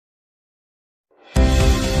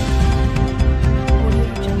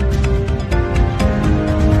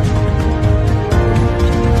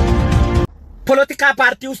ፖለቲካ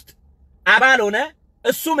ፓርቲ ውስጥ አባል ሆነ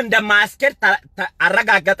እሱም እንደማያስከድ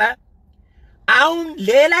አረጋገጠ አሁን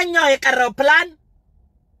ሌላኛው የቀረው ፕላን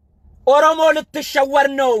ኦሮሞ ልትሸወር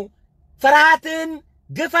ነው ፍርሃትን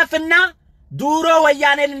ግፈፍና ዱሮ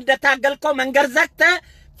ወያኔን እንደታገልከው መንገር ዘክተ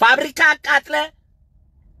ፋብሪካ አቃጥለ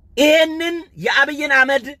ይሄንን የአብይን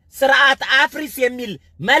አህመድ ስርዓት አፍሪስ የሚል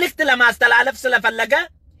መልእክት ለማስተላለፍ ስለፈለገ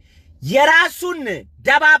የራሱን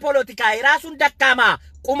ደባ ፖለቲካ የራሱን ደካማ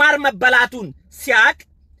ቁማር መበላቱን ሲያቅ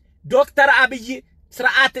ዶክተር አብይ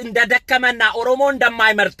ስርዓት እንደደከመና ኦሮሞ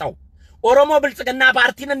እንደማይመርጠው ኦሮሞ ብልጽግና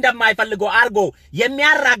ፓርቲን እንደማይፈልገው አርጎ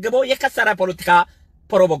የሚያራግበው የከሰረ ፖለቲካ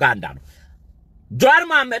ፕሮፓጋንዳ ነው ጃዋር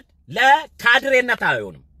መሐመድ ለካድሬነት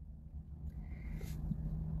አይሆንም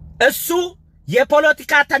እሱ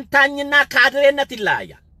የፖለቲካ ተንታኝና ካድሬነት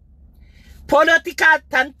ይለያያል ፖለቲካ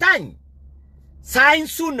ተንታኝ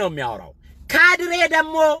ሳይንሱን ነው የሚያወራው ካድሬ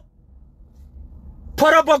ደግሞ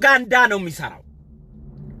ፕሮፓጋንዳ ነው የሚሰራው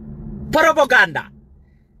ፕሮፓጋንዳ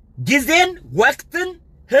ጊዜን ወቅትን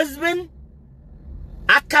ህዝብን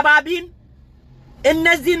አካባቢን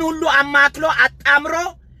እነዚህን ሁሉ አማክሎ አጣምሮ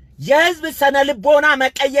የህዝብ ሰነልቦና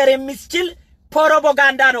መቀየር የሚስችል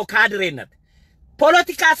ፕሮፓጋንዳ ነው ካድሬነት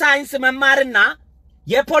ፖለቲካ ሳይንስ መማርና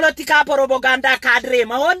የፖለቲካ ፕሮፓጋንዳ ካድሬ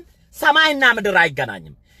መሆን ሰማይና ምድር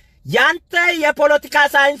አይገናኝም ያንተ የፖለቲካ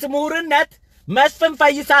ሳይንስ ምሁርነት መስፍን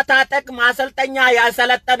ፈይሳ ታጠቅ ማሰልጠኛ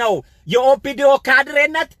ያሰለጠነው የኦፒዲዮ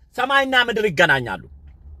ካድሬነት ሰማይና ምድር ይገናኛሉ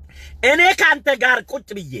እኔ ካንተ ጋር ቁጭ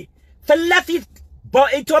ብዬ ፍለፊት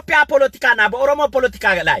በኢትዮጵያ ፖለቲካና በኦሮሞ ፖለቲካ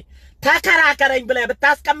ላይ ተከራከረኝ ብለ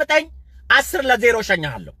ብታስቀምጠኝ 10-0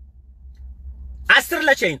 ሸኛለሁ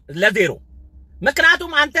 10-0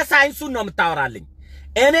 ምክንያቱም አንተ ሳይንሱን ነው የምታወራልኝ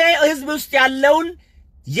እኔ ህዝብ ውስጥ ያለውን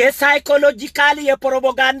የሳይኮሎጂካሊ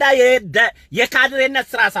የፕሮፓጋንዳ የካድሬነት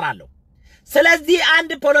ስራ ሰራለሁ ስለዚህ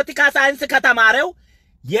አንድ ፖለቲካ ሳይንስ ከተማረው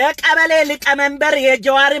የቀበሌ ሊቀመንበር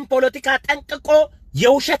የጃዋርን ፖለቲካ ጠንቅቆ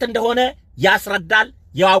የውሸት እንደሆነ ያስረዳል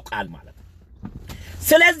ያውቃል ማለት ነው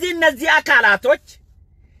ስለዚህ እነዚህ አካላቶች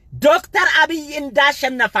ዶክተር አብይ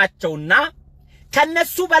እንዳሸነፋቸውና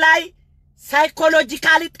ከነሱ በላይ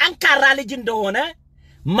ሳይኮሎጂካሊ ጠንካራ ልጅ እንደሆነ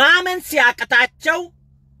ማመን ሲያቅታቸው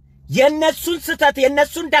የነሱን ስተት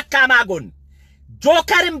የነሱን ደካማ ጎን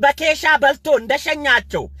ጆከርን በኬሻ በልቶ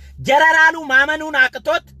እንደሸኛቸው ጀነራሉ ማመኑን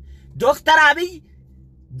አቅቶት ዶክተር አብይ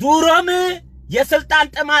ዱሮም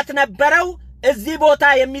የስልጣን ጥማት ነበረው እዚህ ቦታ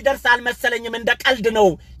የሚደርስ አልመሰለኝም እንደ ቀልድ ነው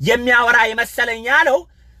የሚያወራ የመሰለኝ ያለው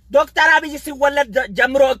ዶክተር አብይ ሲወለድ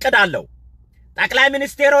ጀምሮ እቅዳለው ጠቅላይ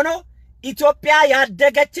ሚኒስቴር ሆኖ ኢትዮጵያ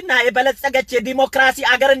ያደገችና የበለጸገች የዲሞክራሲ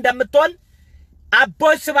አገር እንደምትሆን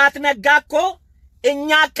አቦይ ስብሐት ነጋኮ እኛ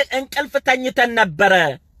እንቅልፍ ተኝተን ነበረ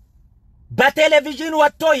በቴሌቪዥን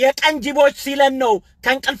ወጥቶ የቀንጅቦች ሲለን ነው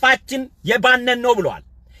ከንቅልፋችን የባነን ነው ብሏል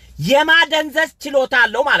የማደንዘዝ ችሎታ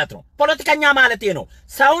አለው ማለት ነው ፖለቲከኛ ማለት ነው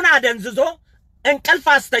ሰውን አደንዝዞ እንቅልፍ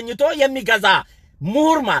አስተኝቶ የሚገዛ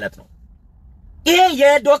ምሁር ማለት ነው ይሄ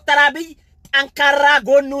የዶክተር አብይ ጠንካራ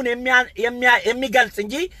ጎኑን የሚገልጽ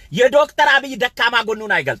እንጂ የዶክተር አብይ ደካማ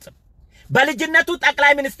ጎኑን አይገልጽም በልጅነቱ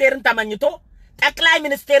ጠቅላይ ሚኒስቴርን ተመኝቶ ጠቅላይ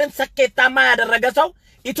ሚኒስቴርን ሰኬታማ ያደረገ ሰው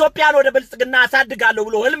ኢትዮጵያን ወደ ብልጽግና አሳድጋለሁ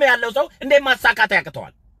ብሎ ህልም ያለው ሰው እንዴት ማሳካት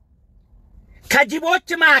ያቅተዋል ከጅቦች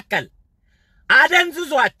መካከል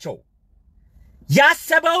አደንዝዟቸው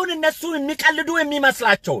ያሰበውን እነሱ የሚቀልዱ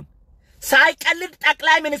የሚመስላቸውን ሳይቀልድ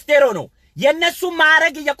ጠቅላይ ሚኒስቴር ሆኖ የነሱ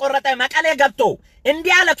ማረግ እየቆረጠ መቀሌ ገብቶ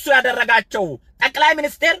እንዲያለቅሱ ያደረጋቸው ጠቅላይ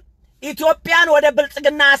ሚኒስቴር ኢትዮጵያን ወደ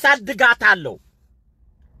ብልጽግና አሳድጋታለሁ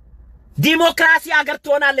ዲሞክራሲ አገር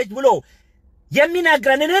ትሆናለች ብሎ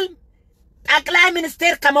የሚነግረንን ጠቅላይ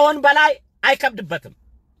ሚኒስቴር ከመሆን በላይ አይከብድበትም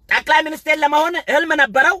ጠቅላይ ሚኒስቴር ለመሆን ህልም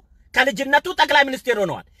ነበረው ከልጅነቱ ጠቅላይ ሚኒስቴር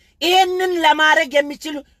ሆነዋል ይሄንን ለማረግ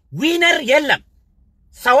የሚችል ዊነር የለም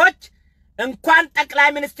ሰዎች እንኳን ጠቅላይ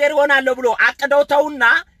ሚኒስቴር ሆናለሁ ብሎ አቅደው ተውና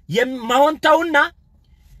የመሆን ተውና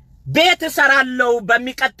ቤት ሰራለው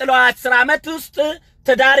በሚቀጥለው 10 አመት ውስጥ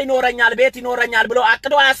ትዳር ይኖረኛል ቤት ይኖረኛል ብሎ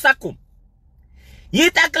አቅደው አያሳኩም ይህ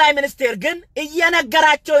ጠቅላይ ሚኒስቴር ግን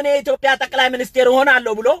እየነገራቸው ነው የኢትዮጵያ ጠቅላይ ሚኒስቴር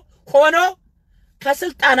ሆናለሁ ብሎ ሆኖ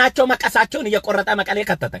ከስልጣናቸው መቀሳቸውን እየቆረጠ መቀሌ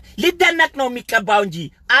ከተተ ሊደነቅ ነው የሚቀባው እንጂ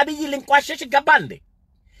አብይ ልንቋሸሽ ይገባል እንዴ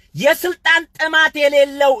የስልጣን ጥማት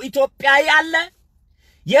የሌለው ኢትዮጵያ ያለ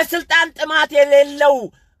የስልጣን ጥማት የሌለው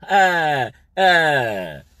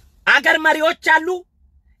አገር መሪዎች አሉ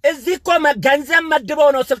እዚህ እኮ ገንዘብ መድበው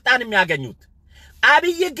ነው ስልጣን የሚያገኙት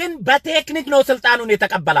አብይ ግን በቴክኒክ ነው ስልጣኑን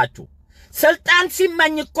የተቀበላችሁ ስልጣን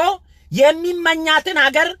ሲመኝ እኮ የሚመኛትን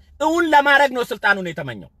ሀገር እውን ለማድረግ ነው ስልጣኑን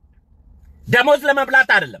የተመኘው ደሞዝ ለመብላት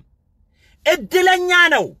አይደለም እድለኛ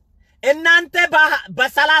ነው እናንተ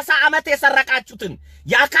በ30 አመት የሰረቃችሁትን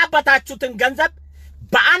ያካበታችሁትን ገንዘብ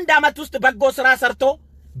በአንድ አመት ውስጥ በጎ ስራ ሰርቶ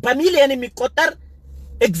በሚሊዮን የሚቆጠር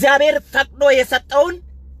እግዚአብሔር ፈቅዶ የሰጠውን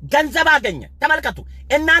ገንዘብ አገኘ ተመልከቱ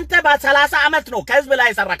እናንተ በ30 ዓመት ነው ከህዝብ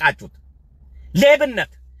ላይ ሰረቃችሁት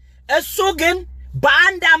ሌብነት እሱ ግን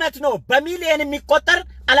በአንድ ዓመት ነው በሚሊዮን የሚቆጠር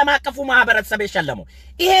ዓለም አቀፉ ማህበረሰብ የሸለመው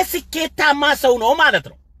ይሄ ስኬታማ ሰው ነው ማለት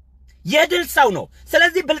ነው የድል ሰው ነው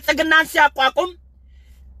ስለዚህ ብልጽግናን ሲያቋቁም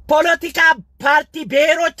ፖለቲካ ፓርቲ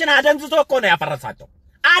ብሔሮችን አደንዝዞ እኮ ነው ያፈረሳቸው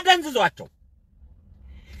አደንዝዟቸው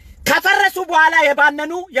ከፈረሱ በኋላ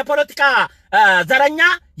የባነኑ የፖለቲካ ዘረኛ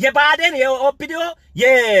የባዴን የኦፒዲዮ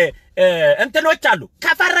የእንትኖች አሉ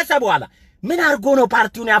ከፈረሰ በኋላ ምን አርጎ ነው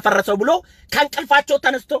ፓርቲውን ያፈረሰው ብሎ ከንቅልፋቸው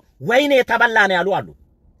ተነስቶ ወይኔ ተበላን ያሉ አሉ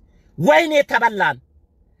ወይኔ ተበላን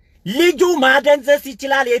ልጁ ማደንዘስ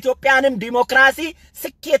ይችላል የኢትዮጵያንም ዲሞክራሲ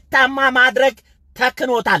ስኬታማ ማድረግ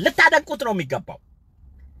ተክኖታል ልታደንቁት ነው የሚገባው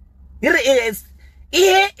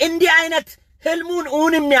ይሄ እንዲህ አይነት ህልሙን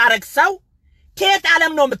ኡን የሚያረግ ሰው ከየት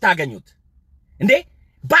ዓለም ነው የምታገኙት እንዴ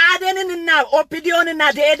ባዴንንና ኦፒዲዮንና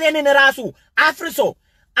ዲኤዴንን ራሱ አፍርሶ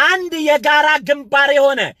አንድ የጋራ ግንባር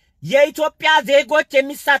የሆነ የኢትዮጵያ ዜጎች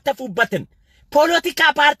የሚሳተፉበትን ፖለቲካ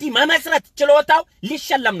ፓርቲ መመስረት ችሎታው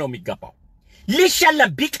ሊሸለም ነው የሚገባው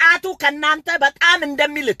ሊሸለም ቢቃቱ ከናንተ በጣም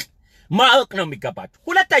እንደሚልቅ ማወቅ ነው የሚገባችሁ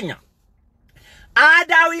ሁለተኛ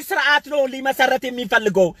አዳዊ ስርዓት ነው ሊመሰረት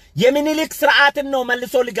የሚፈልገው የሚኒሊክ ስርዓትን ነው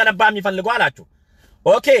መልሶ ሊገነባ የሚፈልገው አላችሁ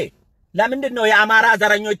ኦኬ ለምንድን ነው የአማራ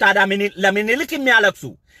ዘረኞች ታዳ ለሚኒሊክ የሚያለቅሱ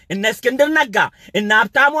እነ እስክንድር ነጋ እነ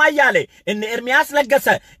ሀብታሙ አያሌ እነ ኤርሚያስ ለገሰ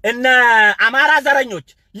እነ አማራ ዘረኞች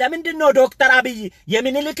ለምንድን ነው ዶክተር አብይ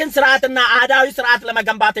የሚኒሊክን ስርዓትና አዳዊ ስርዓት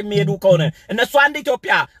ለመገንባት የሚሄዱ ከሆነ እነሱ አንድ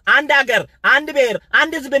ኢትዮጵያ አንድ ሀገር አንድ ብሔር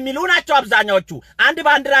አንድ ህዝብ የሚሉ ናቸው አብዛኛዎቹ አንድ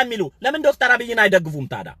ባንዲራ የሚሉ ለምን ዶክተር አብይን አይደግፉም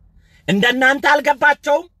ታዳ እንደናንተ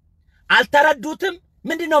አልገባቸውም አልተረዱትም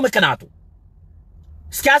ምንድነው ምክንያቱ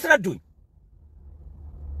እስኪ አስረዱኝ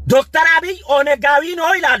ዶክተር አብይ ኦነጋዊ ነው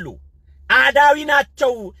ይላሉ አዳዊ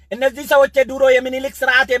ናቸው እነዚህ ሰዎች የዱሮ የሚኒሊክ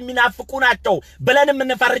ስርዓት የሚናፍቁ ናቸው ብለን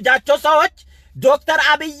የምንፈርጃቸው ሰዎች ዶክተር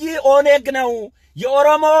አብይ ኦነግ ነው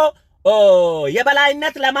የኦሮሞ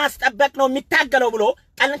የበላይነት ለማስጠበቅ ነው የሚታገለው ብሎ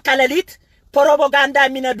ቀን ከሌሊት ፕሮፓጋንዳ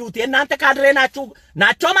የሚነዱት የናንተ ካድሬ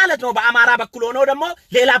ናቸው ማለት ነው በአማራ በኩል ሆኖ ደግሞ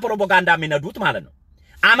ሌላ ፕሮፓጋንዳ የሚነዱት ማለት ነው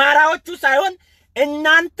አማራዎቹ ሳይሆን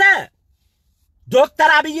እናንተ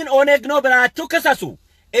ዶክተር አብይን ኦነግ ነው ብላችሁ ክሰሱ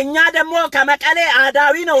እኛ ደግሞ ከመቀሌ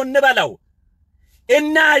አዳዊ ነው እንበለው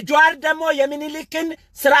እና ጇር ደግሞ የሚኒሊክን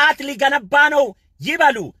ስርዓት ሊገነባ ነው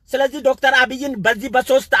ይበሉ ስለዚህ ዶክተር አብይን በዚህ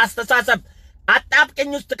በሶስት አስተሳሰብ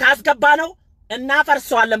አጣብቀኝ ውስጥ ካስገባ ነው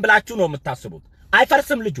እናፈርሰዋለን ብላችሁ ነው የምታስቡት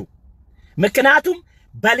አይፈርስም ልጁ ምክንያቱም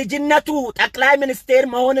በልጅነቱ ጠቅላይ ሚኒስቴር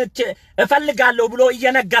መሆን እፈልጋለሁ ብሎ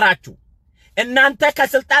እየነገራችሁ እናንተ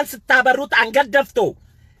ከስልጣን ስታበሩት አንገት ደፍቶ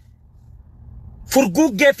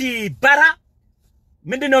ፉርጉጌፊ በራ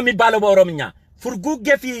ምንድነው የሚባለው በኦሮምኛ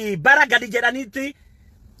ፉርጉጌፊ በራ ገዲጀዳኒት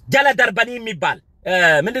ጀለ ደርበኒ የሚባል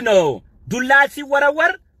ምንድነው ዱላ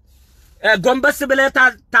ሲወረወር ጎንበስ ብለ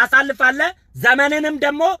ታሳልፋለ ዘመንንም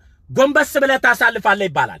ደግሞ ጎንበስ ብለ ታሳልፋለ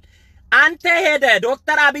ይባላል አንተ ሄደ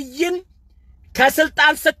ዶክተር አብይን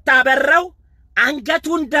ከስልጣን ስታበረው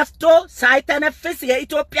አንገቱን ደፍቶ ሳይተነፍስ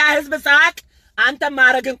የኢትዮጵያ ህዝብ ሳቅ አንተ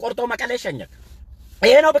ማረግን ቆርጦ መቀሌ ሸኘክ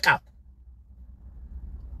ይሄ ነው ብቃት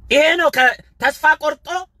ይሄ ነው ከተስፋ ቆርጦ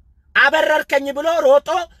አበረርከኝ ብሎ ሮጦ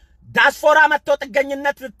ዳስፖራ መጥቶ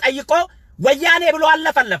ጥገኝነት ጠይቆ ወያኔ ብሎ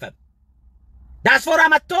አለፈለፈ ዳስፖራ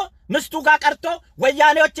መጥቶ ምስቱ ጋር ቀርቶ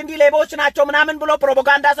ወያኔዎች እንዲ ሌቦች ናቸው ምናምን ብሎ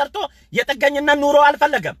ፕሮፓጋንዳ ሰርቶ የጥገኝነት ኑሮ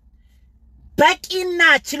አልፈለገም በቂና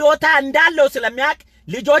ችሎታ እንዳለው ስለሚያቅ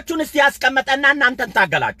ልጆቹን ያስቀመጠና እናንተን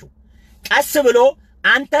ታገላችሁ ቀስ ብሎ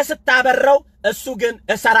አንተ ስታበረው እሱ ግን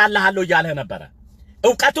እሰራልሃለሁ ያለ ነበር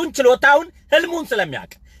ዕውቀቱን ችሎታውን ህልሙን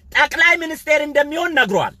ስለሚያቅ ጠቅላይ ሚኒስቴር እንደሚሆን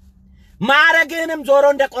ነግሯል ማረግንም ዞሮ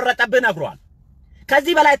እንደቆረጠብህ ነግሯል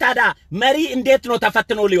ከዚህ በላይ ታዳ መሪ እንዴት ነው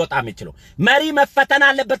ተፈትኖ ሊወጣ የሚችለው መሪ መፈተን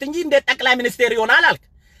አለበት እንጂ እንዴት ጠቅላይ ሚኒስቴር ይሆናል አልክ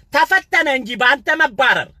ተፈተነ እንጂ በአንተ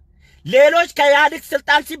መባረር ሌሎች ከያድክ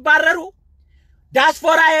ስልጣን ሲባረሩ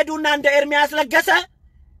ዳስፖራ ሄዱና እንደ ኤርሚያስ ለገሰ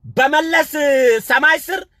በመለስ ሰማይ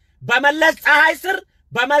ስር በመለስ ፀሐይ ስር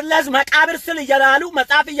በመለስ መቃብር ስር እያላሉ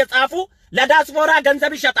መጻፍ እየጻፉ ለዳስፖራ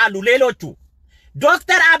ገንዘብ ይሸጣሉ ሌሎቹ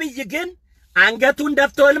ዶክተር አብይ ግን አንገቱን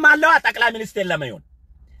ደፍቶ ህልማለው ጠቅላይ ሚኒስቴር ለመሆን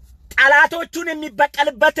ጠላቶቹን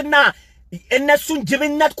የሚበቀልበትና እነሱን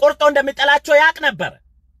ጅብነት ቆርጦ እንደሚጠላቸው ያቅ ነበር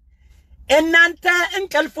እናንተ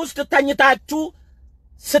እንቅልፍ ውስጥ ተኝታችሁ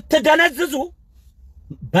ስትደነዝዙ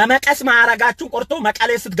በመቀስ ማረጋችሁ ቆርጦ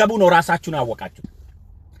መቀሌ ስትገቡ ነው ራሳችሁን አወቃችሁ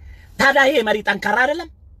ታዲያ ይሄ መሪ ጠንካራ አይደለም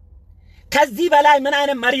ከዚህ በላይ ምን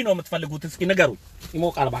አይነት መሪ ነው የምትፈልጉት እስኪ ንገሩ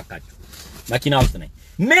ይሞቃል ባካችሁ መኪና ውስጥ ነኝ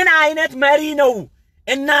ምን አይነት መሪ ነው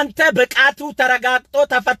እናንተ በቃቱ ተረጋግጦ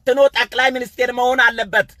ተፈትኖ ጠቅላይ ሚኒስቴር መሆን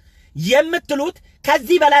አለበት የምትሉት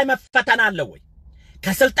ከዚህ በላይ መፈተን አለ ወይ?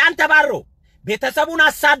 ከስልጣን ተባሮ ቤተሰቡን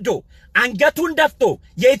አሳዶ አንገቱን ደፍቶ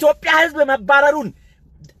የኢትዮጵያ ህዝብ መባረሩን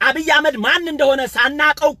አብይ አህመድ ማን እንደሆነ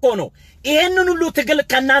ሳናቀው እኮ ነው ይሄንን ሁሉ ትግል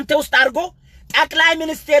ከናንተ ውስጥ አድርጎ ጠቅላይ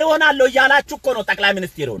ሚኒስቴር ሆናለሁ ያላችሁ እኮ ነው ጠቅላይ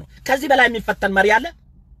ሚኒስቴር ሆኖ። ከዚህ በላይ የሚፈተን መሪ አለ?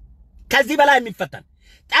 ከዚህ በላይ የሚፈተን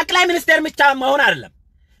ጠቅላይ ሚኒስቴር ብቻ መሆን አይደለም።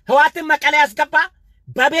 ህዋትን መቀሌ ያስገባ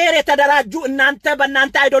በብሔር የተደራጁ እናንተ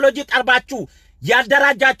በእናንተ አይዲዮሎጂ ጠርባችሁ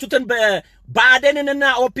ያደራጃችሁትን በአደንንና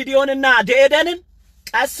ኦፒዲዮንና ዴደንን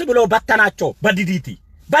ቀስ ብሎ በተናቸው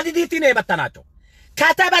በዲዲቲ ነው የበተናቸው።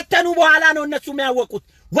 ከተበተኑ በኋላ ነው እነሱ የሚያወቁት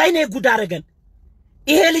ወይኔ ጉድ አረገን፣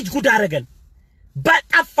 ይሄ ልጅ ጉድ አረገን፣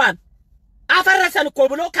 በጠፋን አፈረሰን እኮ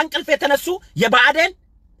ብሎ ከንቅልፍ የተነሱ የባአደን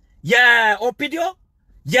የኦፒዲዮ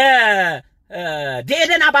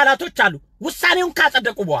የዴደን አባላቶች አሉ ውሳኔውን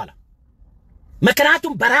ካጸደቁ በኋላ።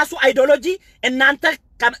 ምክንያቱም በራሱ አይዲዮሎጂ እናንተ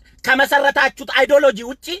ከመሰረታችሁት አይዲዮሎጂ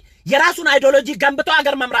ውጪ የራሱን አይዲዮሎጂ ገንብቶ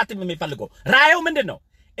አገር መምራት የሚፈልገው ራዩ ምንድነው?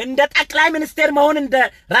 እንደ ጠቅላይ ሚኒስቴር መሆን እንደ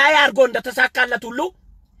ራይ አርጎ እንደተሳካለት ሁሉ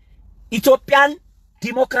ኢትዮጵያን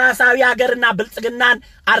ዲሞክራሲያዊ ሀገርና ብልጽግናን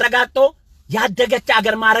አረጋግጦ ያደገች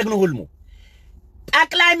ሀገር ማድረግ ነው ህልሙ።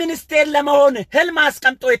 ጠቅላይ ሚኒስቴር ለመሆን ህልም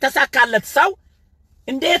አስቀምጦ የተሳካለት ሰው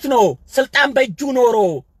እንዴት ነው ስልጣን በእጁ ኖሮ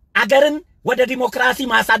አገርን ወደ ዲሞክራሲ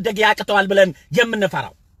ማሳደግ ያቅተዋል ብለን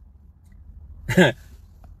የምንፈራው?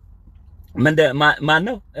 ማን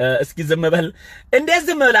ነው? እስኪ ዝም በል እንዴ!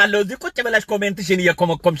 ዝም ብላለሁ። እዚህ ቁጭ ብለሽ ኮሜንትሽን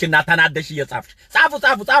እየኮመኮምሽና ተናደሽ እየጻፍሽ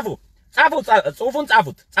ጽሁፉን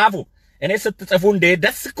ጻፉ። እኔ ስትጽፉ እንዴ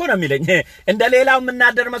ደስ እኮ ነው የሚለኝ። እንደ ሌላው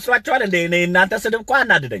ምናደር መስሏችኋል እንዴ? እኔ እናንተ ስድብ እኮ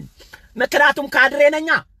አናድደኝ። ምክንያቱም ካድሬ ነኛ።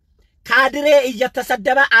 ካድሬ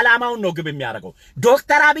እየተሰደበ አላማውን ነው ግብ የሚያደርገው።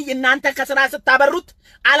 ዶክተር አብይ እናንተ ከስራ ስታበሩት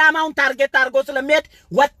አላማውን ታርጌት አድርጎ ስለሚሄድ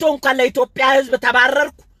ወጥቶ እንኳን ለኢትዮጵያ ህዝብ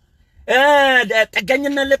ተባረርኩ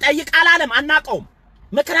ጥገኝነት ልጠይቅ አላለም፣ አናቀውም።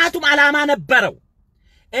 ምክንያቱም አላማ ነበረው።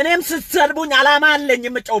 እኔም ስትሰድቡኝ አላማ አለኝ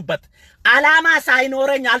የምጨውበት። አላማ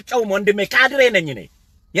ሳይኖረኝ አልጨውም ወንድሜ። ካድሬ ነኝ እኔ፣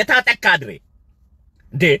 የታጠቅ ካድሬ።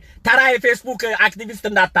 እንዴ ተራ የፌስቡክ አክቲቪስት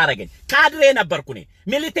እንዳታረገኝ። ካድሬ ነበርኩ እኔ፣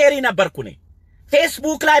 ሚሊቴሪ ነበርኩ እኔ።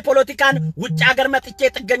 ፌስቡክ ላይ ፖለቲካን ውጭ ሀገር መጥቼ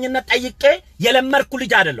ጥገኝነት ጠይቄ የለመርኩ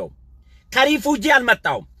ልጅ አይደለሁም። ከሪፉጂ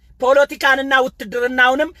አልመጣሁም። ፖለቲካንና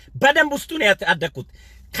ውትድርናውንም በደንብ ውስጡ ነው ያደኩት።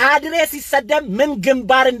 ካድሬ ሲሰደብ ምን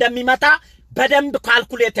ግንባር እንደሚመታ በደንብ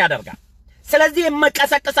ካልኩሌት ያደርጋል። ስለዚህ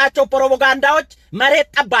የመቀሰቀሳቸው ፕሮፓጋንዳዎች መሬት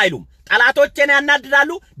ጠብ አይሉም። ጠላቶቼን ያናድዳሉ፣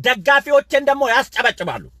 ደጋፊዎቼን ደግሞ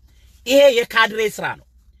ያስጨበጭባሉ። ይሄ የካድሬ ስራ ነው፣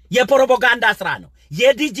 የፕሮፓጋንዳ ስራ ነው፣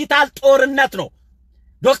 የዲጂታል ጦርነት ነው።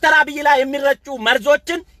 ዶክተር አብይ ላይ የሚረጩ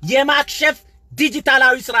መርዞችን የማክሸፍ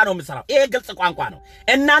ዲጂታላዊ ስራ ነው የምሰራው። ይሄ ግልጽ ቋንቋ ነው።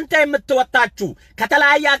 እናንተ የምትወጣችሁ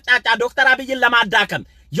ከተለያየ አቅጣጫ ዶክተር አብይን ለማዳከም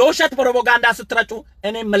የውሸት ፕሮፓጋንዳ ስትረጩ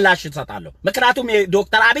እኔ ምላሽ እሰጣለሁ። ምክንያቱም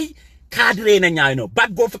የዶክተር አብይ ካድሬ ነኝ ነው፣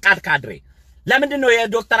 በጎ ፍቃድ ካድሬ። ለምንድን ነው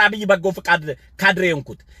የዶክተር አብይ በጎ ፍቃድ ካድሬ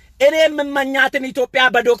እንኩት? እኔ የምመኛትን ኢትዮጵያ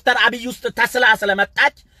በዶክተር አብይ ውስጥ ተስላ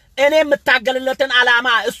ስለመጣች እኔ የምታገልለትን አላማ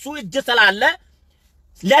እሱ እጅ ስላለ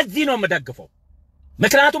ለዚህ ነው የምደግፈው።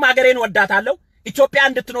 ምክንያቱም ሀገሬን ወዳታለሁ፣ ኢትዮጵያ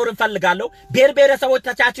እንድትኖር እንፈልጋለሁ። ብሔር ብሔረሰቦች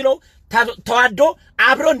ተቻችለው ተዋዶ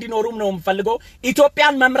አብሮ እንዲኖሩም ነው የምፈልገው።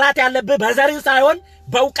 ኢትዮጵያን መምራት ያለብህ በዘር ሳይሆን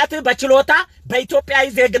በእውቀት በችሎታ በኢትዮጵያዊ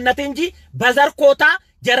ዜግነት እንጂ በዘር ኮታ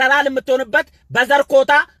ጀነራል የምትሆንበት፣ በዘር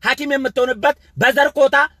ኮታ ሐኪም የምትሆንበት፣ በዘር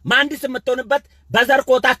ኮታ መሐንዲስ የምትሆንበት፣ በዘር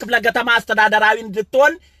ኮታ ክፍለ ከተማ አስተዳደራዊ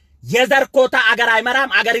እንድትሆን የዘር ኮታ አገር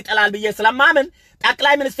አይመራም፣ አገር ይጠላል ብዬ ስለማምን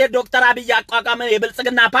ጠቅላይ ሚኒስትር ዶክተር አብይ አቋቋመ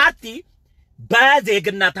የብልጽግና ፓርቲ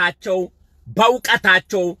በዜግነታቸው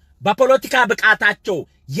በእውቀታቸው በፖለቲካ ብቃታቸው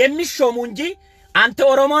የሚሾሙ እንጂ አንተ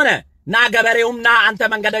ኦሮሞ ነህ ና ገበሬውም ና አንተ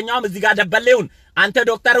መንገደኛውም እዚህ ጋር ደበሌውን አንተ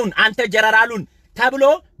ዶክተሩን አንተ ጀነራሉን ተብሎ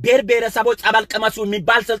ብሔር ብሔረሰቦች ጸበል ቅመሱ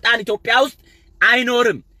የሚባል ስልጣን ኢትዮጵያ ውስጥ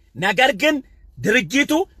አይኖርም። ነገር ግን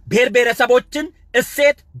ድርጅቱ ብሔር ብሔረሰቦችን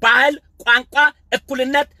እሴት፣ ባህል፣ ቋንቋ፣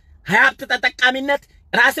 እኩልነት፣ ሀብት ተጠቃሚነት፣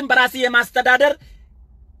 ራስን በራስ የማስተዳደር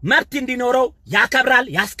መብት እንዲኖረው ያከብራል፣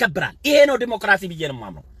 ያስከብራል። ይሄ ነው ዲሞክራሲ ብዬ ነው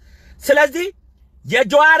የማምነው። ስለዚህ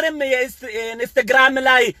የጀዋርም የኢንስታግራም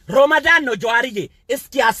ላይ ሮመዳን ነው ጀዋርዬ፣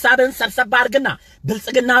 እስኪ ሐሳብን ሰብሰብ አድርግና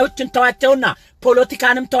ብልጽግናዎችን ተዋቸውና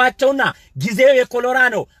ፖለቲካንም ተዋቸውና ጊዜው የኮሎራ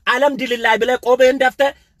ነው ዓለም ድል ላይ ብለ ቆብህን ደፍተ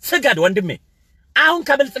ስገድ ወንድሜ። አሁን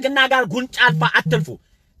ከብልጽግና ጋር ጉንጫ አልፋ አትልፉ።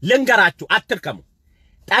 ልንገራችሁ፣ አትርከሙ።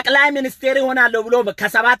 ጠቅላይ ሚኒስቴር ይሆናለሁ ብሎ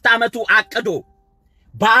ከ7 ዓመቱ አቅዶ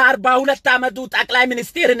በ42 ዓመቱ ጠቅላይ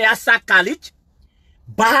ሚኒስቴርን ያሳካ ልጅ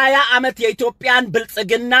በ20 ዓመት የኢትዮጵያን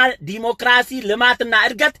ብልጽግና ዲሞክራሲ ልማትና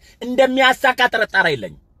እድገት እንደሚያሳካ ጥርጣሬ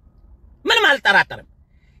የለኝም። ምንም አልጠራጠርም።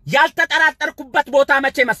 ያልተጠራጠርኩበት ቦታ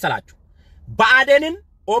መቼ መሰላችሁ? በአደንን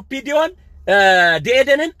ኦፒዲዮን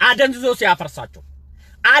ዴደንን አደንዝዞ ሲያፈርሳቸው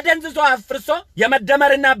አደንዝዞ አፍርሶ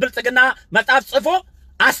የመደመርና ብልጽግና መጽሐፍ ጽፎ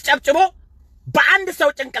አስጨብጭቦ በአንድ ሰው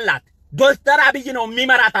ጭንቅላት ዶክተር አብይ ነው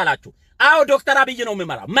የሚመራት አላችሁ። አዎ ዶክተር አብይ ነው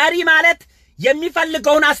የሚመራው። መሪ ማለት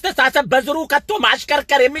የሚፈልገውን አስተሳሰብ በዝሩ ከቶ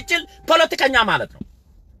ማሽከርከር የሚችል ፖለቲከኛ ማለት ነው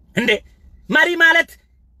እንዴ። መሪ ማለት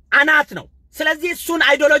አናት ነው። ስለዚህ እሱን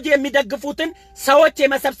አይዲዮሎጂ የሚደግፉትን ሰዎች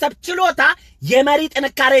የመሰብሰብ ችሎታ የመሪ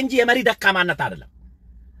ጥንካሬ እንጂ የመሪ ደካማነት አይደለም።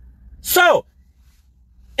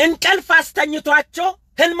 እንቅልፍ አስተኝቷቸው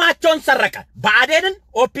ህልማቸውን ሰረቀ። ባዕዴንን፣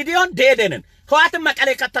 ኦፒዲዮን፣ ደኢህዴንን ህዋትን መቀሌ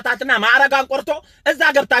ከተታትና ማዕረጋን ቆርጦ እዛ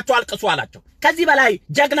ገብታቸው አልቅሱ አላቸው። ከዚህ በላይ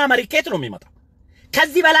ጀግና መሪ ከየት ነው የሚመጣው?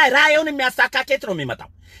 ከዚህ በላይ ራእዩን የሚያሳካ ከየት ነው የሚመጣው?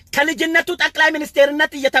 ከልጅነቱ ጠቅላይ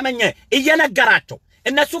ሚኒስቴርነት እየተመኘ እየነገራቸው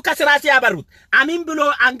እነሱ ከስራ ሲያበሩት አሚን ብሎ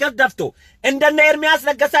አንገት ደፍቶ እንደነ ኤርሚያስ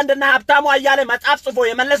ለገሰ እንደነ ሀብታሙ አያሌ መጽሐፍ ጽፎ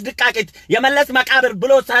የመለስ ድቃቂት የመለስ መቃብር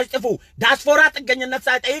ብሎ ሳይጽፉ ዳስፖራ ጥገኝነት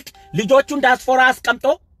ሳይጠይቅ ልጆቹን ዳስፖራ አስቀምጦ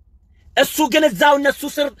እሱ ግን እዛው እነሱ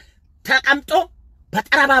ስር ተቀምጦ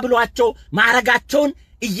በጠረባ ብሏቸው ማዕረጋቸውን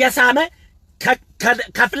እየሳመ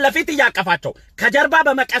ከፍለፊት እያቀፋቸው ከጀርባ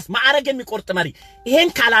በመቀስ ማዕረግ የሚቆርጥ መሪ። ይሄን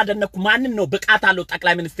ካላደነኩ ማንን ነው ብቃት አለው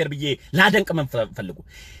ጠቅላይ ሚኒስቴር ብዬ ላደንቅ መንፈልጉ?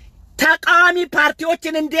 ተቃዋሚ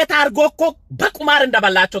ፓርቲዎችን እንዴት አርጎ እኮ በቁማር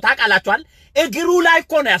እንደበላቸው ታውቃላችኋል። እግሩ ላይ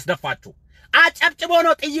እኮ ነው ያስደፋችሁ። አጨብጭቦ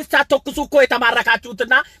ነው ጥይት ሳትተኩሱ እኮ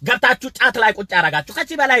የተማረካችሁትና ገብታችሁ ጫት ላይ ቁጭ ያረጋችሁ።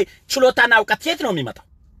 ከዚህ በላይ ችሎታና ዕውቀት የት ነው የሚመጣው?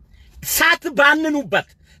 ሳትባንኑበት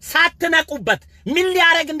ሳትነቁበት ምን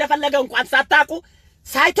ሊያረግ እንደፈለገ እንኳን ሳታውቁ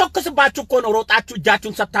ሳይተኩስባችሁ እኮ ነው ሮጣችሁ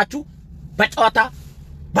እጃችሁን ሰጣችሁ በጨዋታ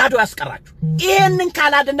ባዶ ያስቀራችሁ። ይሄንን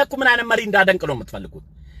ካላደነኩ ምን አይነት መሪ እንዳደንቅ ነው የምትፈልጉት?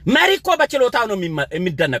 መሪ እኮ በችሎታው ነው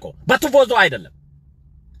የሚደነቀው በትፎዞ አይደለም።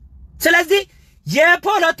 ስለዚህ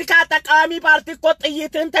የፖለቲካ ተቃዋሚ ፓርቲ እኮ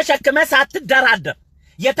ጥይትን ተሸክመ ሳትደራደር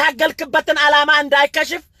የታገልክበትን ዓላማ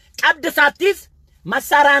እንዳይከሽፍ ቀብድ ሳትይዝ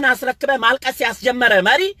መሳሪያን አስረክበ ማልቀስ ያስጀመረ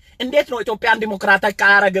መሪ እንዴት ነው ኢትዮጵያን ዲሞክራቲክ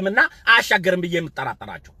አያረግምና አያሻግርም ብዬ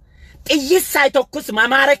የምጠራጠራችሁ? ጥይት ሳይተኩስ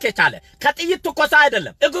መማረክ የቻለ ከጥይት ትኮሳ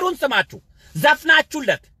አይደለም። እግሩን ስማችሁ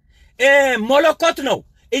ዘፍናችሁለት ሞሎኮት ነው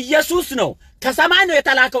ኢየሱስ ነው ከሰማይ ነው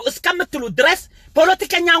የተላከው እስከምትሉት ድረስ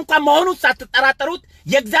ፖለቲከኛ እንኳን መሆኑን ሳትጠራጠሩት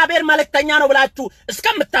የእግዚአብሔር መልእክተኛ ነው ብላችሁ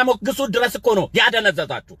እስከምታሞግሱት ድረስ እኮ ነው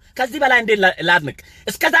ያደነዘዛችሁ። ከዚህ በላይ እንዴ ላድንቅ?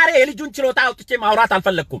 እስከዛሬ የልጁን ችሎታ አውጥቼ ማውራት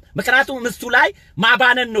አልፈለኩም፣ ምክንያቱም እሱ ላይ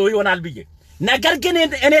ማባነን ነው ይሆናል ብዬ። ነገር ግን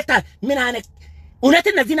እኔ ምን አይነት እውነት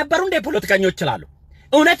እነዚህ ነበሩ እንደ ፖለቲከኞች ይችላሉ?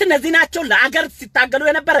 እውነት እነዚህ ናቸው ለአገር ሲታገሉ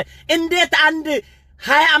የነበረ? እንዴት አንድ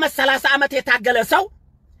 20 ዓመት 30 ዓመት የታገለ ሰው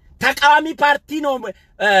ተቃዋሚ ፓርቲ ነው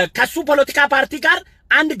ከሱ ፖለቲካ ፓርቲ ጋር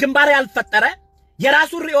አንድ ግንባር ያልፈጠረ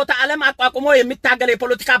የራሱን ርዕዮተ ዓለም አቋቁሞ የሚታገል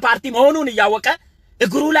የፖለቲካ ፓርቲ መሆኑን እያወቀ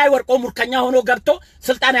እግሩ ላይ ወርቆ ሙርከኛ ሆኖ ገብቶ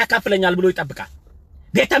ስልጣን ያካፍለኛል ብሎ ይጠብቃል?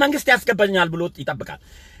 ቤተ መንግስት ያስገባኛል ብሎ ይጠብቃል?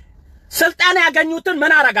 ስልጣን ያገኙትን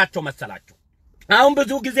ምን አረጋቸው መሰላችሁ? አሁን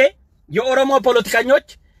ብዙ ጊዜ የኦሮሞ ፖለቲከኞች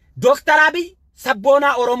ዶክተር አብይ ሰቦና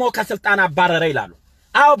ኦሮሞ ከስልጣን አባረረ ይላሉ።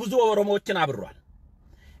 አዎ ብዙ ኦሮሞዎችን አብሯል።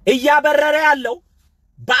 እያበረረ ያለው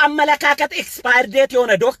በአመለካከት ኤክስፓየር ዴት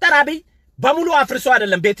የሆነ ዶክተር አብይ በሙሉ አፍርሶ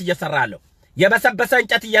አይደለም ቤት እየሰራ ያለው። የበሰበሰ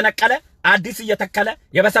እንጨት እየነቀለ አዲስ እየተከለ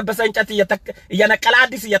የበሰበሰ እንጨት እየነቀለ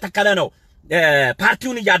አዲስ እየተከለ ነው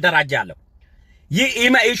ፓርቲውን እያደራጀ ያለው።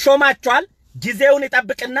 ይሾማቸዋል፣ ጊዜውን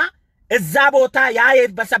ይጠብቅና እዛ ቦታ ያ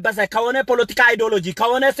የበሰበሰ ከሆነ ፖለቲካ አይዲዮሎጂ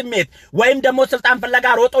ከሆነ ስሜት ወይም ደግሞ ስልጣን ፍለጋ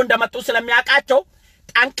ሮጦ እንደመጡ ስለሚያቃቸው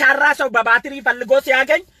ጠንካራ ሰው በባትሪ ፈልጎ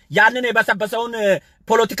ሲያገኝ ያንን የበሰበሰውን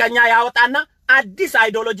ፖለቲከኛ ያወጣና አዲስ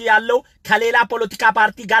አይዲዮሎጂ ያለው ከሌላ ፖለቲካ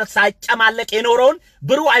ፓርቲ ጋር ሳይጨማለቅ የኖረውን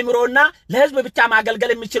ብሩ አይምሮና ለህዝብ ብቻ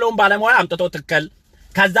ማገልገል የሚችለውን ባለሙያ አምጥቶ ትከል።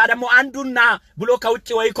 ከዛ ደግሞ አንዱና ብሎ ከውጪ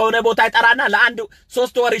ወይ ከሆነ ቦታ ይጠራና ለአንድ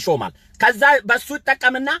 3 ወር ይሾማል። ከዛ በሱ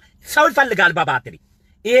ይጠቀምና ሰው ይፈልጋል በባትሪ።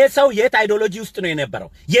 ይሄ ሰው የት አይዲዮሎጂ ውስጥ ነው የነበረው?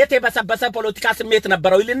 የት የበሰበሰ ፖለቲካ ስሜት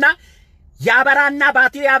ነበረው ይልና ያበራና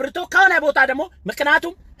ባትሪ አብርቶ ከሆነ ቦታ ደግሞ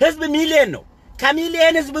ምክንያቱም ህዝብ ሚሊየን ነው።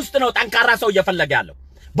 ከሚሊየን ህዝብ ውስጥ ነው ጠንካራ ሰው እየፈለገ ያለው።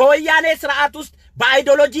 በወያኔ ስርዓት ውስጥ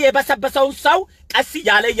በአይዲዮሎጂ የበሰበሰውን ሰው ቀስ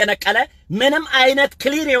ያለ የነቀለ ምንም አይነት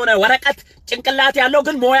ክሊር የሆነ ወረቀት ጭንቅላት ያለው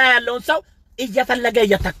ግን ሞያ ያለውን ሰው እየፈለገ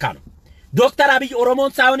እየተካ ነው። ዶክተር አብይ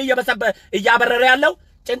ኦሮሞን ሳይሆን እያበረረ ያለው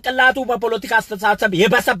ጭንቅላቱ በፖለቲካ አስተሳሰብ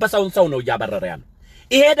የበሰበሰውን ሰው ነው እያበረረ ያለው።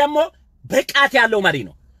 ይሄ ደግሞ ብቃት ያለው መሪ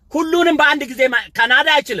ነው። ሁሉንም በአንድ ጊዜ ካናዳ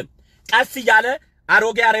አይችልም። ቀስ ያለ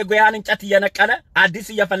አሮጌያን እንጨት እየነቀለ አዲስ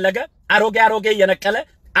እየፈለገ አሮጌ እየነቀለ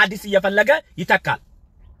አዲስ እየፈለገ ይተካል።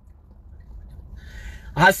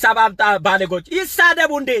 ሐሳብ አምጣ ባለጎች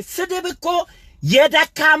ይሳደቡ እንዴ? ስድብ እኮ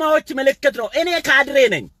የደካማዎች ምልክት ነው። እኔ ካድሬ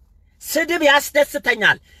ነኝ፣ ስድብ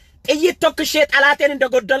ያስደስተኛል። ጥይት ተኩሼ ጠላቴን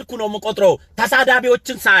እንደጎደልኩ ነው የምቆጥረው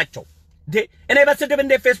ተሳዳቢዎችን ሳያቸው። እኔ በስድብ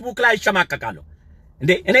እንደ ፌስቡክ ላይ ይሸማቀቃለሁ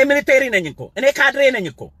እንዴ? እኔ ሚሊቴሪ ነኝ እኮ፣ እኔ ካድሬ ነኝ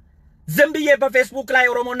እኮ። ዝምብዬ በፌስቡክ ላይ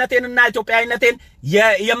ኦሮሞነቴንና ኢትዮጵያዊነቴን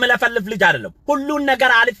የምለፈልፍ ልጅ አይደለም ሁሉን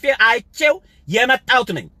ነገር አልፌ አይቼው የመጣውት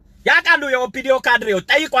ነኝ ያቃሉ የኦፒዲዮ ካድሬዎች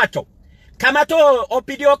ጠይቋቸው ከመቶ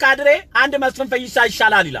ኦፒዲዮ ካድሬ አንድ መስፍን ፈይሳ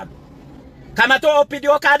ይሻላል ይላሉ ከመቶ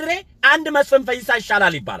ኦፒዲዮ ካድሬ አንድ መስፍን ፈይሳ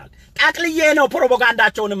ይሻላል ይባላል ጠቅልዬ ነው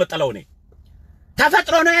ፕሮፓጋንዳቸውን መጥለው ነው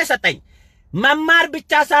ተፈጥሮ ነው የሰጠኝ መማር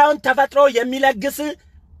ብቻ ሳይሆን ተፈጥሮ የሚለግስ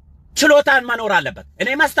ችሎታን መኖር አለበት እኔ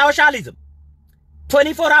ማስታወሻ አልይዝም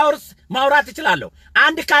 24 hours ማውራት ይችላልው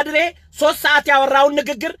አንድ ካድሬ 3 ሰዓት ያወራውን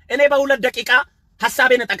ንግግር እኔ በ2 ደቂቃ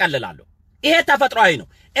ሐሳቤን ተቀልላለሁ ይሄ ተፈጥሯዊ ነው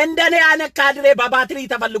እንደኔ አነ ካድሬ በባትሪ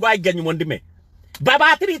ተፈልጎ አይገኝም ወንድሜ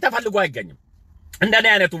በባትሪ ተፈልጎ አይገኝም እንደኔ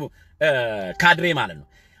አይነቱ ካድሬ ማለት ነው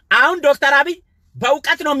አሁን ዶክተር አብይ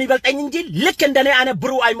በእውቀት ነው የሚበልጠኝ እንጂ ልክ እንደኔ አነ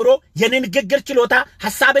ብሩ አይምሮ የንግግር ችሎታ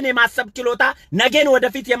ሐሳብን የማሰብ ችሎታ ነገን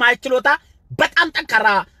ወደፊት የማየት ችሎታ በጣም ጠንካራ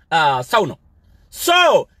ሰው ነው ሶ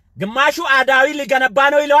ግማሹ አዳዊ ሊገነባ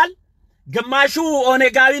ነው ይለዋል ግማሹ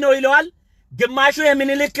ኦኔጋዊ ነው ይለዋል ግማሹ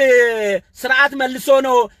የሚኒልክ ስርዓት መልሶ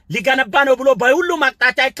ነው ሊገነባ ነው ብሎ በሁሉ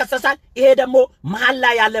ማቅጣጫ ይከሰሳል ይሄ ደግሞ መሃል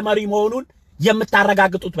ላይ ያለ መሪ መሆኑን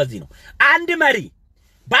የምታረጋግጡት በዚህ ነው አንድ መሪ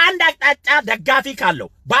በአንድ አቅጣጫ ደጋፊ ካለው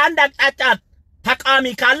በአንድ አቅጣጫ ተቃዋሚ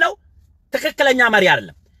ካለው ትክክለኛ መሪ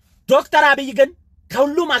አይደለም ዶክተር አብይ ግን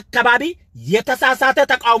ከሁሉም አካባቢ የተሳሳተ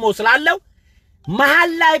ተቃውሞ ስላለው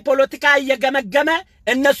መሃል ላይ ፖለቲካ እየገመገመ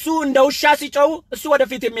እነሱ እንደ ውሻ ሲጮው እሱ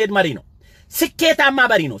ወደፊት የሚሄድ መሪ ነው ስኬታማ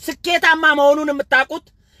መሪ ነው ስኬታማ መሆኑን የምታውቁት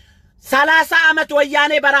 30 ዓመት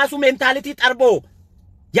ወያኔ በራሱ ሜንታሊቲ ጠርቦ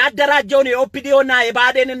ያደራጀውን የኦፒዲዮና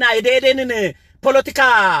የባዴንና የዴዴንን ፖለቲካ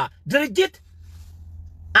ድርጅት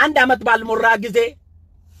አንድ ዓመት ባልሞራ ጊዜ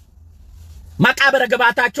መቃብረ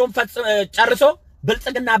ገባታቸውን ጨርሶ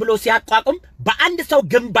ብልጽግና ብሎ ሲያቋቁም በአንድ ሰው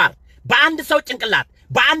ግንባር በአንድ ሰው ጭንቅላት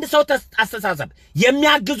በአንድ ሰው አስተሳሰብ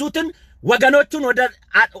የሚያግዙትን ወገኖቹን ወደ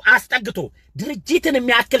አስጠግቶ ድርጅትን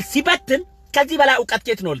የሚያክል ሲበትን ከዚህ በላይ ዕውቀት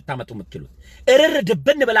ከየት ነው ልታመጡ የምትሉት እርር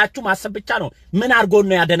ድብን ብላችሁ ማሰብ ብቻ ነው ምን አርጎ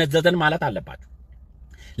ነው ያደነዘዘን ማለት አለባችሁ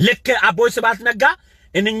ልክ አቦይ ስብሐት ነጋ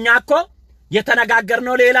እንኛኮ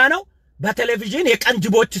የተነጋገርነው ሌላ ነው በቴሌቪዥን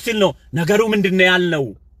የቀንጅቦች ሲል ነው ነገሩ ምንድነው ያልነው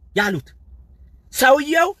ያሉት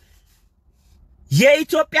ሰውየው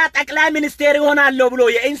የኢትዮጵያ ጠቅላይ ሚኒስቴር ይሆናል ብሎ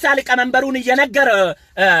የኢንሳ ሊቀመንበሩን እየነገረ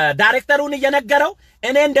ዳይሬክተሩን እየነገረው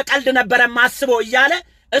እኔ እንደ ቀልድ ነበር ማስበው እያለ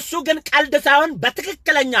እሱ ግን ቀልድ ሳይሆን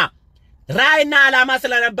በትክክለኛ ራይና አላማ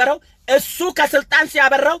ስለነበረው እሱ ከስልጣን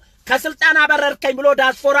ሲያበረው ከስልጣን አበረርከኝ ብሎ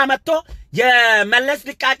ዳስፎራ መጥቶ የመለስ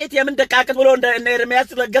ድቃቂት የምን ድቃቂት ብሎ እንደ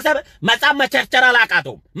ኤርሚያስ ለገሰ መጻፍ መቸርቸር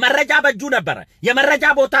አላቃተው መረጃ በእጁ ነበር የመረጃ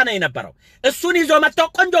ቦታ ነው የነበረው እሱን ይዞ መጥቶ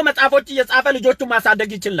ቆንጆ መጻፎች እየጻፈ ልጆቹ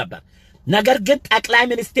ማሳደግ ይችል ነበር ነገር ግን ጠቅላይ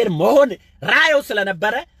ሚኒስቴር መሆን ራዩ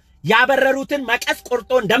ስለነበረ ያበረሩትን መቀስ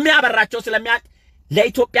ቆርጦ እንደሚያበራቸው ስለሚያቅ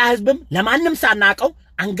ለኢትዮጵያ ህዝብም ለማንም ሳናቀው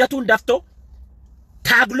አንገቱን ደፍቶ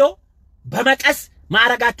ታግሎ በመቀስ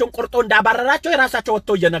ማረጋቸውን ቆርጦ እንዳባረራቸው የራሳቸው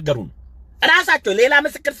ወጥቶ እየነገሩን ራሳቸው ሌላ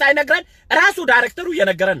ምስክር ሳይነግረን ራሱ ዳይሬክተሩ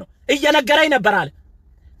እየነገረን ነው እየነገረኝ ነበር አለ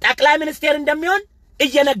ጠቅላይ ሚኒስቴር እንደሚሆን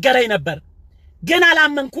እየነገረኝ ነበር ግን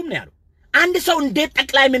አላመንኩም ነው ያለው አንድ ሰው እንዴት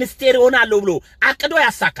ጠቅላይ ሚኒስቴር ይሆናል ብሎ አቅዶ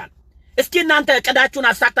ያሳካል እስኪ እናንተ እቅዳችሁን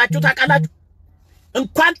አሳክታችሁ ታቃላችሁ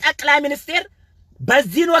እንኳን ጠቅላይ ሚኒስቴር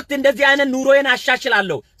በዚህ ወቅት እንደዚህ አይነት ኑሮዬን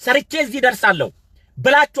አሻሽላለሁ ሰርቼ እዚህ ደርሳለሁ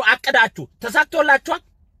ብላችሁ አቅዳችሁ ተሳክቶላችኋል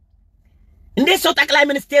እንዴት ሰው ጠቅላይ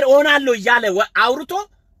ሚኒስቴር ሆናለሁ ይያለ አውርቶ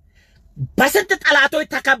በስንት ጠላቶች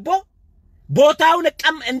ተከቦ ቦታውን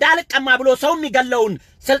እንዳልቀማ ብሎ ሰው የሚገለውን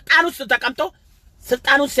ስልጣን ውስጥ ተቀምጦ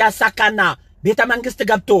ስልጣኑን ሲያሳካና ቤተ መንግስት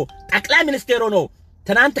ገብቶ ጠቅላይ ሚኒስቴር ሆኖ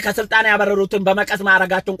ትናንት ከስልጣን ያበረሩትን በመቀስ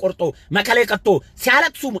ማረጋቸውን ቆርጦ መከሌ ቀጥቶ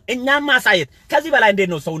ሲያለቅሱ እኛም ማሳየት ከዚህ በላይ እንዴት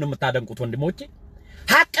ነው ሰውን የምታደንቁት ወንድሞቼ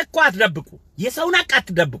ሐቅ እኮ አትደብቁ የሰውን ሐቅ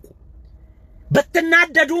አትደብቁ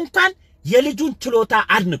በትናደዱ እንኳን የልጁን ችሎታ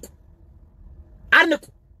አድንቁ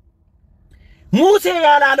ሙሴ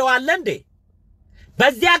ያላለው አለ እንዴ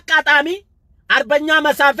በዚህ አቃጣሚ አርበኛ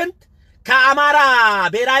መሳፍንት ከአማራ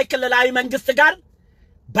ብሔራዊ ክልላዊ መንግስት ጋር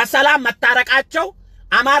በሰላም መታረቃቸው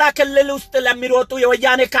አማራ ክልል ውስጥ ለሚሮጡ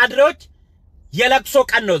የወያኔ ካድሬዎች የለቅሶ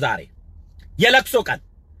ቀን ነው ዛሬ የለቅሶ ቀን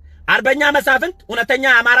አርበኛ መሳፍንት እውነተኛ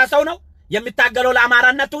አማራ ሰው ነው የሚታገለው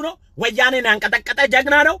ለአማራነቱ ነው ወያኔን ያንቀጠቀጠ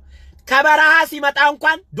ጀግና ነው ከበረሃ ሲመጣ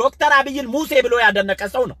እንኳን ዶክተር አብይን ሙሴ ብሎ ያደነቀ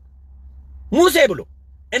ሰው ነው ሙሴ ብሎ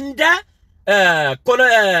እንደ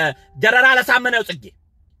ጀነራል አሳምነው ጽጌ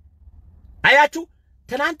አያችሁ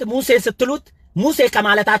ትናንት ሙሴ ስትሉት ሙሴ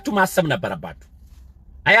ከማለታችሁ ማሰብ ነበረባችሁ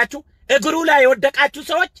አያችሁ እግሩ ላይ የወደቃችሁ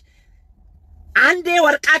ሰዎች አንዴ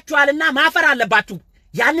ወርቃችኋልና ማፈር አለባችሁ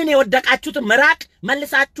ያንን የወደቃችሁት ምራቅ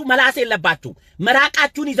መልሳችሁ መላስ የለባችሁ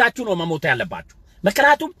ምራቃችሁን ይዛችሁ ነው መሞት ያለባችሁ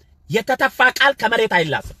ምክንያቱም የተተፋ ቃል ከመሬት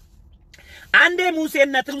አይላስም አንዴ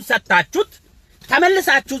ሙሴነቱን ሰጣችሁት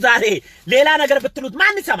ተመልሳችሁ ዛሬ ሌላ ነገር ብትሉት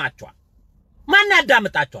ማን ይሰማችኋል? ማን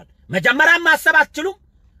ያዳምጣችኋል? መጀመሪያ ማሰብ አትችሉም።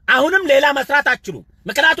 አሁንም ሌላ መስራት አትችሉም።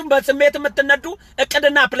 ምክንያቱም በስሜት የምትነዱ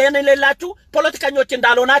እቅድና ፕላን የሌላችሁ ፖለቲከኞች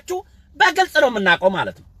እንዳልሆናችሁ በግልጽ ነው የምናውቀው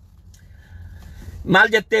ማለት ነው።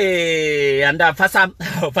 ማልጀቴ አንዳ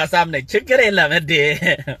ፈሳም ነኝ ችግር የለም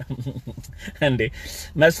እንዴ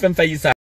መስፍን ፈይሳ